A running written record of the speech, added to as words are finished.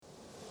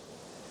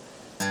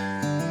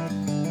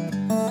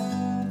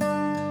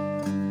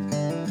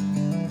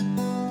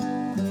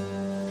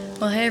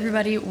Well, hey,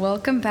 everybody.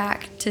 Welcome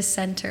back to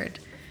Centered.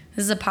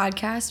 This is a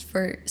podcast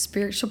for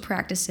spiritual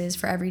practices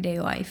for everyday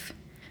life.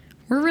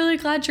 We're really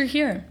glad you're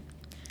here.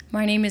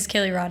 My name is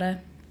Kaylee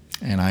Rada.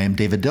 And I am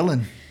David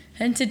Dillon.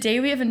 And today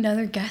we have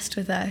another guest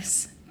with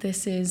us.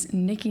 This is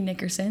Nikki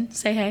Nickerson.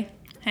 Say hey.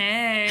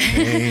 Hey.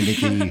 Hey,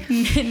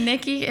 Nikki.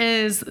 Nikki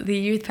is the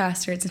youth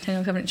pastor at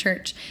Centennial Covenant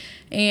Church.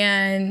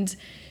 And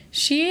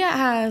she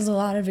has a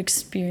lot of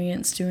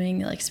experience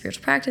doing like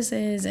spiritual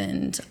practices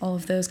and all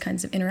of those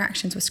kinds of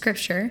interactions with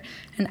scripture,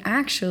 and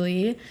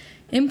actually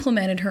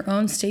implemented her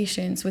own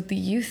stations with the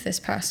youth this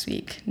past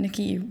week.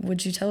 Nikki,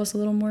 would you tell us a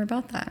little more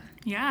about that?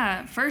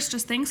 Yeah, first,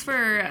 just thanks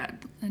for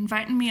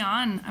inviting me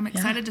on. I'm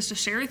excited just to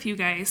share with you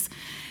guys.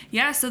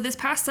 Yeah, so this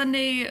past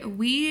Sunday,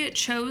 we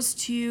chose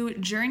to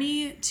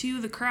journey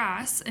to the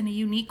cross in a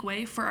unique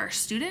way for our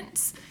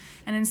students.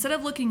 And instead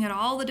of looking at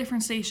all the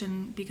different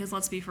stations, because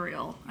let's be for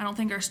real, I don't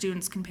think our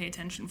students can pay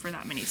attention for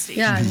that many stations.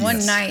 Yeah, in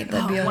one night,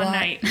 that'd be a lot. One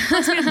night.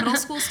 Plus we have middle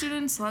school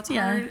students, so that's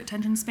hard,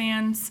 attention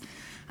spans.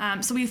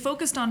 So we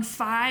focused on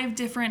 5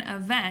 different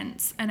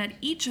events, and at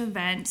each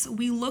event,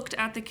 we looked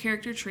at the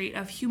character trait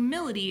of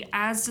humility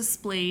as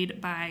displayed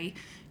by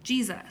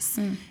Jesus.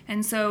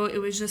 And so it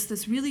was just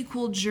this really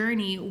cool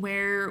journey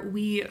where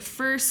we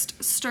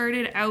first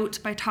started out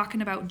by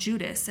talking about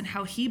Judas and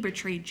how he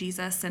betrayed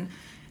Jesus, and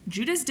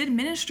Judas did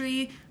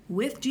ministry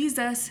with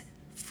Jesus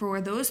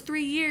for those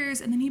 3 years,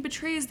 and then he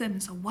betrays them.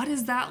 So what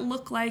does that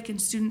look like?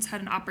 And students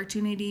had an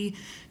opportunity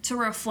to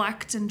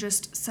reflect and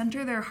just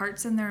center their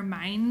hearts and their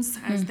minds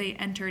as they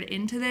entered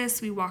into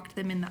this. We walked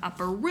them in the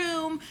upper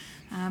room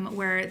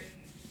where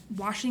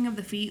washing of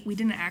the feet, we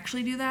didn't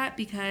actually do that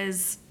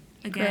because,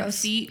 again, Gross.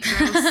 feet,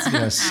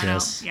 gross.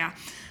 Yes. Yeah.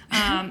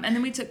 And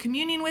then we took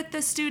communion with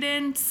the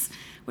students,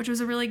 which was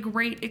a really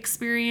great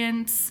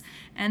experience.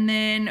 And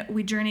then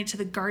we journeyed to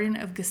the Garden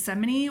of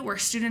Gethsemane, where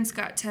students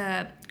got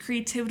to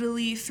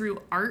creatively,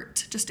 through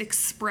art, just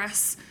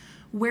express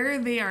where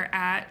they are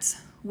at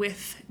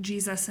with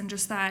Jesus and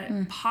just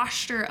that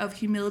posture of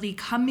humility,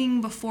 coming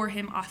before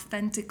him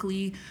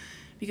authentically,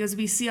 because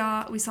we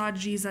saw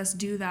Jesus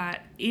do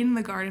that in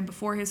the garden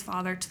before his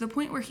Father to the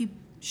point where he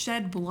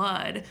shed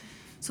blood.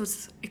 So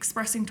it's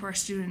expressing to our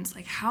students,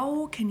 like,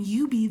 how can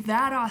you be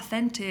that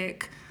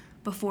authentic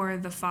before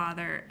the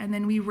Father? And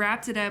then we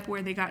wrapped it up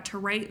where they got to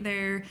write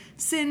their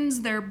sins,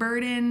 their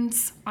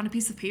burdens on a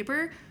piece of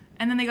paper,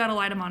 and then they got to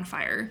light them on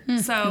fire.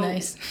 So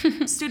Nice.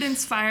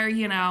 students fire,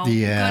 Yeah.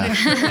 good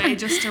in a way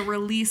just to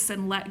release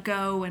and let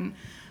go. And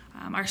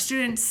our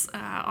students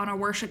on our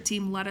worship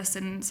team led us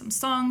in some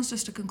songs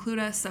just to conclude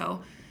us.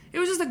 So it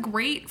was just a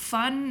great,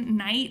 fun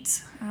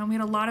night. We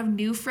had a lot of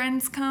new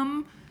friends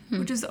come,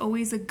 which is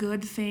always a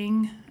good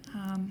thing.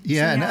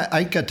 And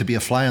I got to be a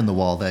fly on the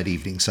wall that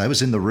evening. So I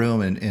was in the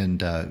room and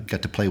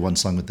got to play one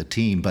song with the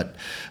team. But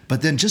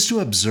then just to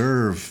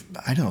observe,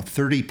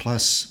 30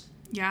 plus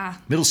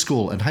middle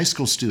school and high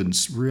school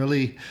students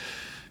really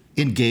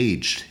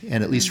engaged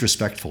and at least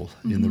respectful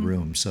in the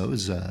room. So it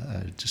was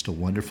just a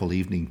wonderful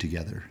evening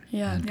together.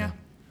 Yeah. And,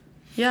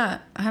 Yeah,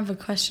 I have a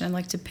question I'd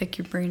like to pick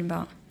your brain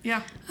about.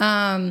 Yeah.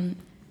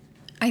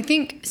 I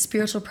think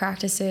spiritual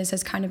practices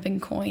has kind of been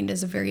coined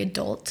as a very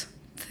adult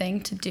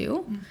thing to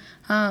do.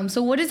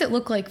 So what does it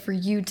look like for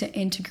you to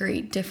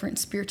integrate different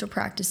spiritual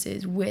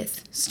practices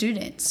with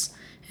students,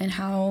 and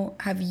how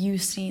have you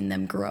seen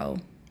them grow?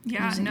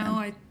 Yeah,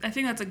 I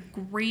think that's a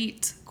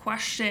great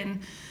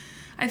question.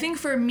 I think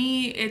for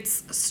me,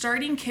 it's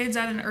starting kids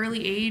at an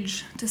early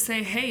age to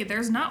say, hey,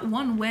 there's not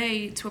one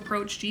way to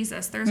approach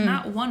Jesus. There's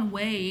not one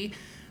way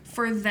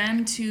for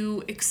them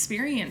to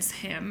experience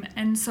him.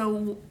 And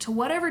so to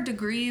whatever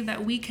degree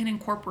that we can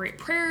incorporate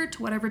prayer,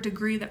 to whatever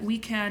degree that we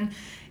can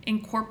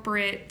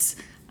incorporate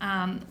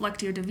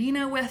Lectio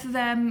Divina with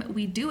them,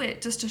 we do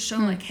it just to show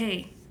like,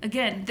 hey,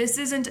 again, this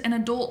isn't an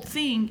adult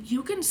thing.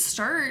 You can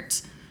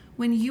start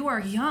when you are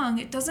young.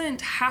 It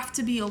doesn't have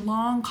to be a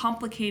long,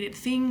 complicated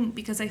thing,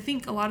 because I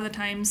think a lot of the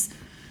times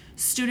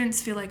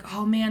students feel like,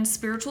 oh man,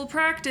 spiritual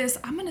practice,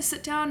 I'm going to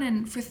sit down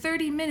and for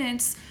 30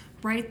 minutes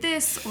write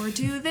this or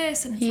do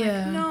this. And it's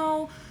like,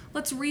 no,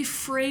 let's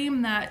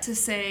reframe that to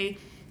say,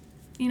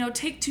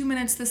 take 2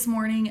 minutes this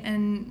morning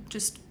and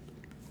just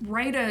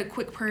write a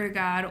quick prayer to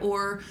God,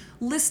 or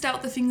list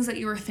out the things that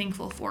you are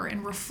thankful for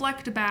and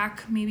reflect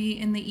back maybe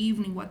in the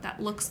evening what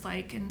that looks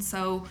like. And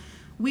so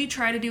we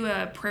try to do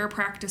a prayer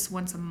practice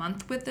once a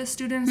month with the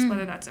students,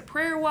 whether that's a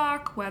prayer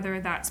walk,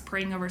 whether that's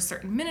praying over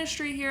certain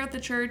ministry here at the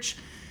church,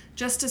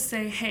 just to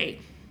say, hey,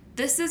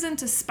 this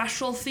isn't a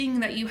special thing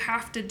that you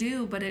have to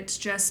do, but it's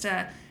just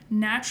a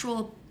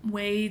natural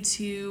way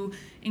to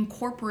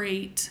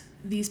incorporate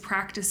these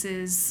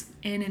practices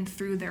in and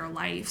through their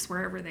lives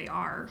wherever they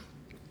are.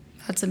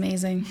 That's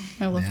amazing.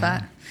 I love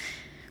that.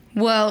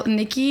 Well,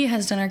 Nikki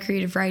has done our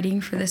creative writing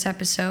for this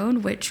episode,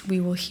 which we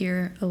will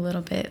hear a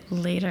little bit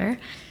later.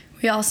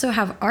 We also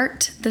have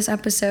art this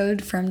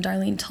episode from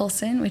Darlene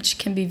Tulson, which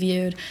can be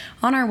viewed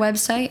on our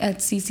website at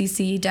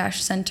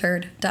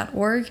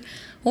ccc-centered.org.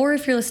 Or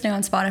if you're listening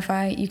on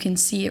Spotify, you can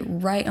see it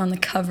right on the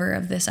cover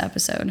of this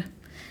episode.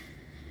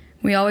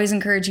 We always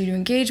encourage you to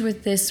engage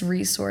with this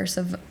resource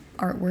of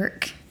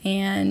artwork.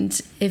 And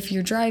if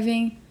you're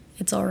driving,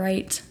 it's all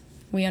right.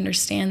 We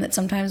understand that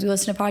sometimes we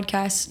listen to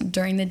podcasts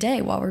during the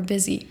day while we're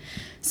busy.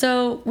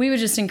 So we would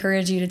just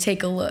encourage you to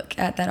take a look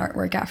at that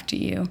artwork after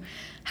you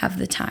have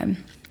the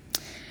time.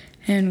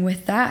 And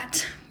with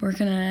that, we're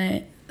going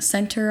to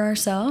center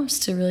ourselves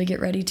to really get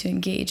ready to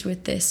engage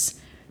with this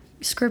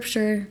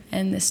scripture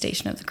and the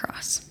Station of the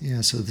Cross.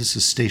 Yeah, so this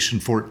is Station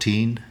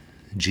 14.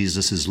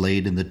 Jesus is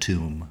laid in the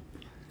tomb.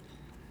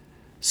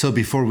 So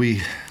before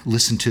we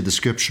listen to the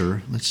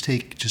scripture, let's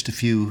take just a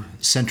few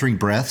centering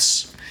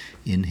breaths.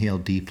 Inhale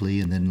deeply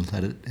and then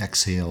let it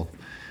exhale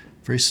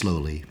very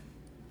slowly.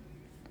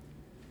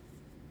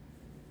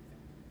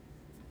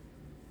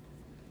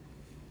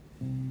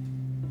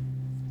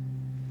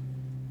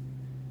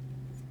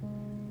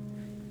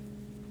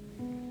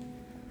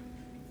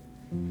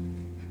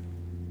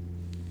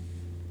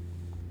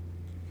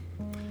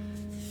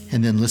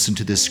 And then listen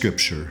to this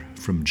scripture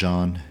from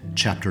John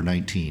chapter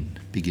 19,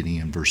 beginning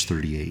in verse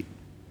 38.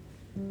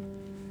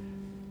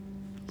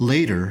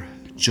 Later,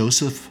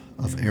 Joseph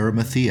of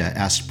Arimathea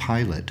asked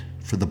Pilate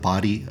for the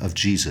body of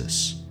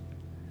Jesus.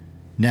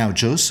 Now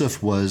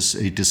Joseph was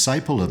a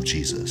disciple of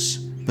Jesus,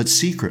 but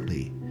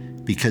secretly,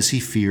 because he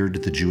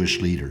feared the Jewish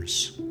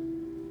leaders.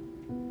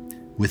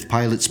 With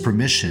Pilate's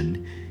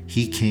permission,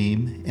 he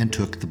came and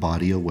took the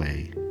body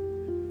away.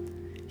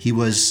 He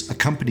was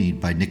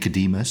accompanied by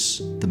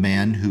Nicodemus, the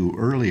man who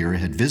earlier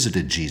had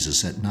visited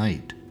Jesus at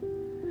night.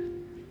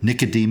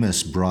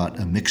 Nicodemus brought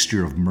a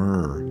mixture of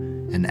myrrh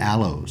and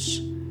aloes,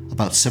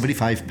 about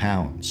 75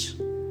 pounds.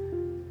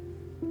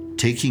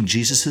 Taking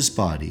Jesus'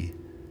 body,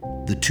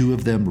 the two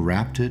of them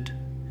wrapped it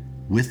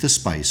with the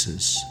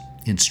spices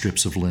in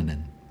strips of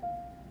linen.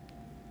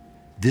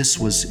 This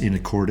was in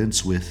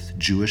accordance with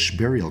Jewish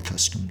burial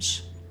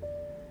customs.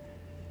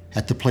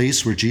 At the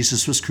place where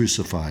Jesus was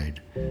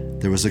crucified,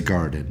 there was a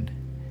garden,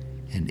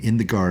 and in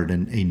the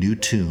garden a new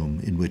tomb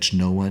in which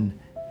no one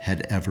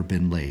had ever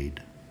been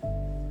laid.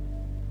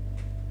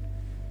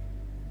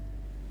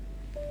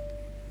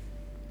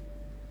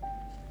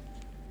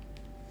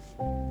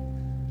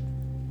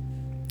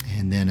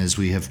 And then, as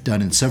we have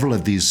done in several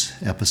of these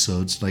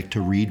episodes, I'd like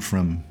to read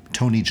from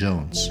Tony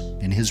Jones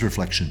in his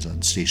reflections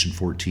on Station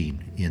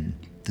 14 in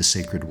The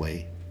Sacred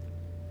Way.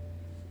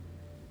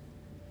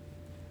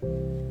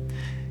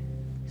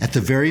 At the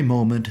very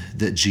moment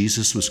that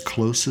Jesus was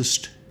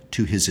closest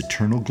to his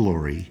eternal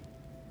glory,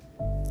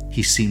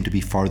 he seemed to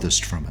be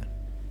farthest from it.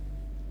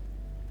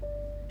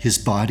 His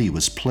body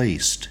was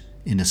placed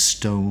in a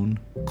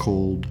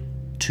stone-cold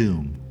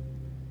tomb,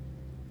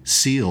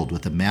 sealed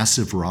with a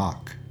massive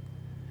rock,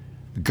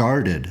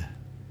 guarded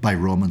by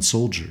Roman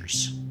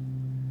soldiers.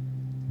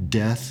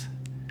 Death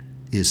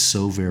is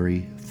so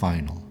very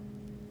final.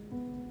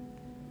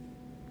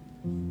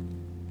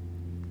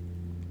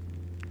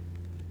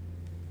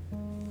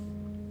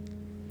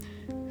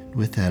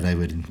 With that, I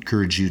would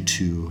encourage you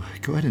to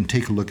go ahead and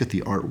take a look at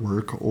the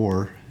artwork,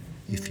 or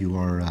if you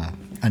are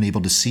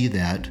unable to see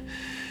that,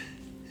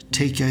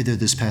 take either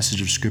this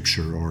passage of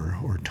Scripture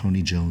or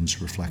Tony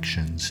Jones'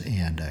 reflections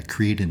and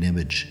create an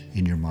image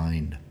in your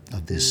mind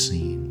of this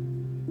scene.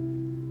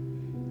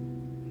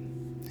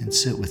 And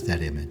sit with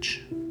that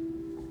image.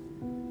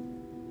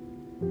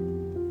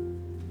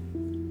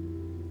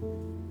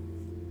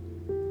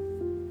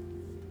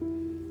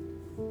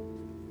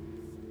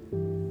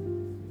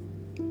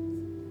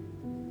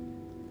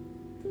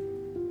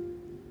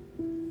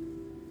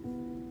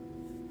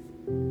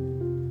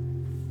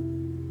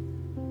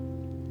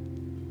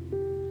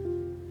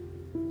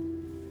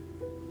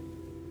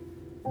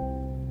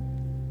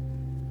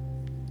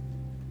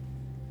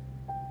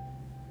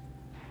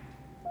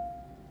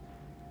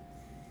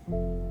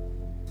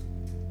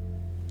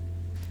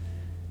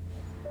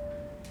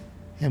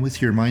 And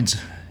with your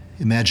mind's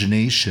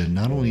imagination,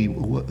 not only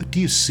what do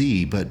you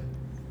see, but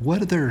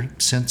what other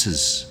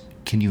senses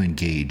can you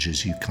engage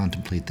as you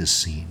contemplate this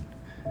scene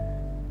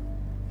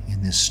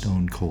in this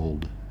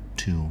stone-cold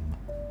tomb?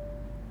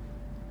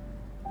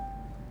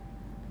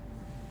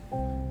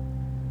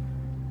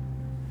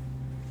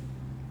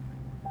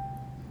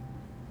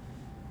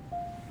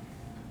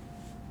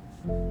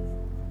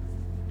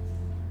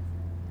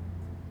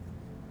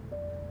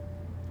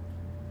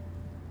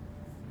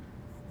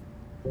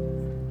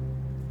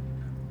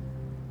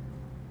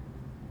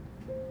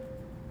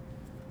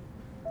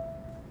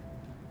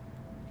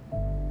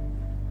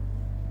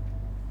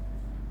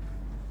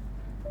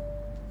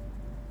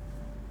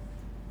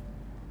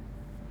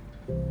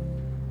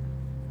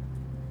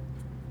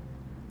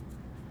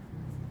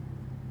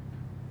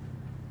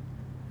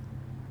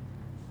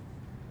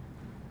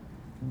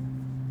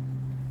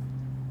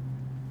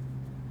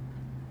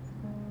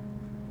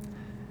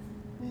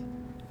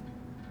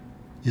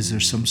 Is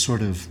there some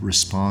sort of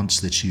response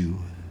that you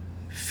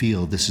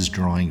feel this is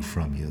drawing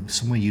from you?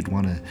 Some way you'd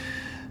want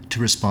to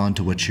respond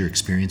to what you're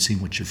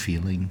experiencing, what you're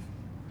feeling,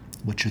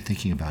 what you're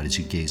thinking about as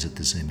you gaze at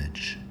this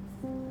image?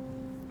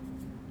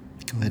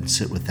 Go ahead and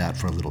sit with that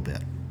for a little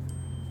bit.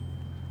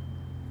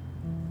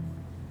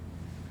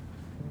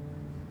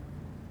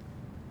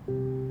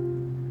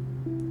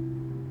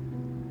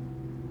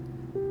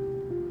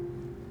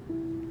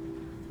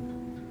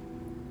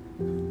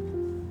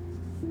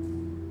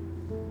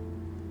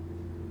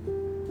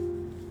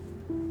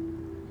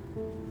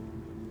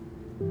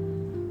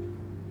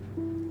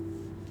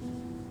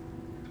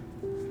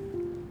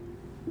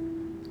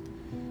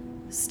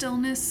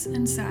 Stillness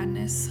and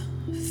sadness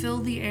fill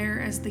the air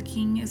as the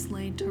king is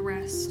laid to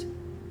rest.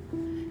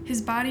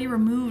 His body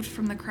removed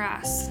from the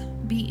cross,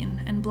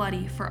 beaten and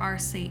bloody for our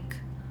sake.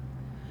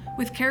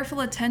 With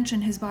careful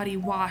attention, his body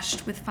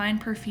washed with fine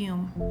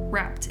perfume,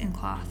 wrapped in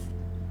cloth.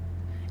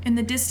 In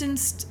the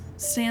distance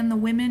stand the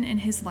women in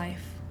his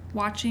life,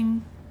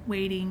 watching,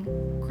 waiting,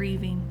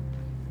 grieving.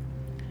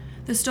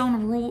 The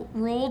stone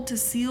rolled to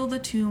seal the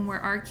tomb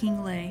where our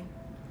king lay.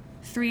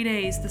 3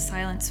 days the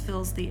silence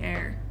fills the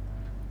air,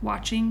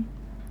 watching,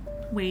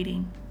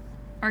 waiting,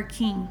 our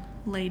king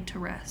laid to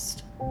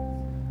rest.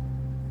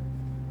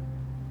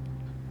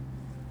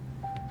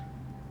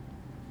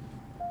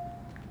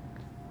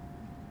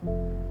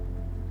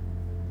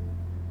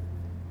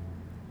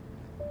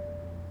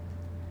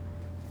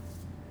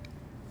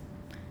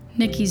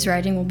 Nikki's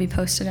writing will be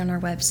posted on our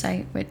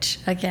website, which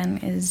again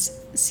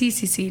is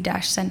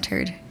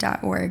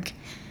ccc-centered.org.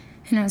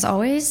 And as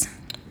always,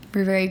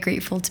 we're very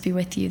grateful to be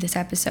with you this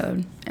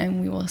episode, and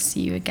we will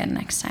see you again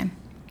next time.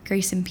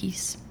 Grace and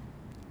peace.